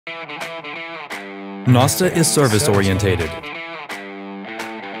NOSTA is service-orientated.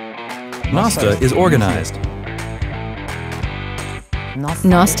 NOSTA is organized.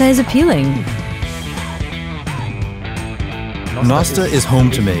 NOSTA is appealing. NOSTA is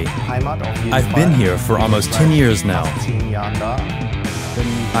home to me. I've been here for almost 10 years now.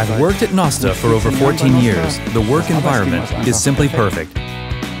 I've worked at NOSTA for over 14 years. The work environment is simply perfect.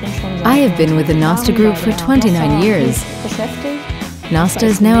 I have been with the NOSTA Group for 29 years. NOSTA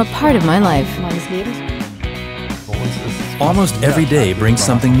is now a part of my life. Almost every day brings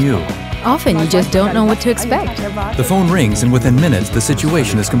something new. Often you just don't know what to expect. The phone rings and within minutes the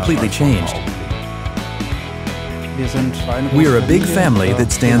situation is completely changed. We are a big family that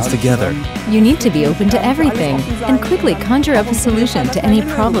stands together. You need to be open to everything and quickly conjure up a solution to any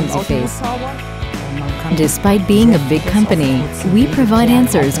problems you face. Despite being a big company, we provide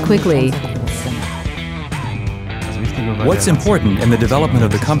answers quickly. What's important in the development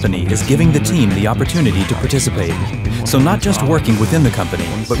of the company is giving the team the opportunity to participate. So not just working within the company,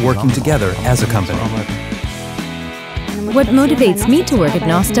 but working together as a company. What motivates me to work at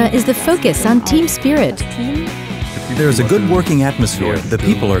NOSTA is the focus on team spirit. There's a good working atmosphere, the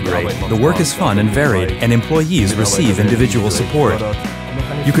people are great, the work is fun and varied, and employees receive individual support.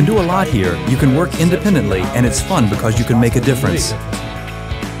 You can do a lot here, you can work independently, and it's fun because you can make a difference.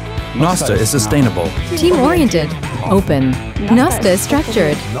 NOSTA is sustainable. Team-oriented. Open. NOSTA is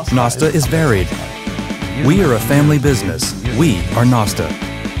structured. NOSTA is varied. We are a family business. We are NOSTA.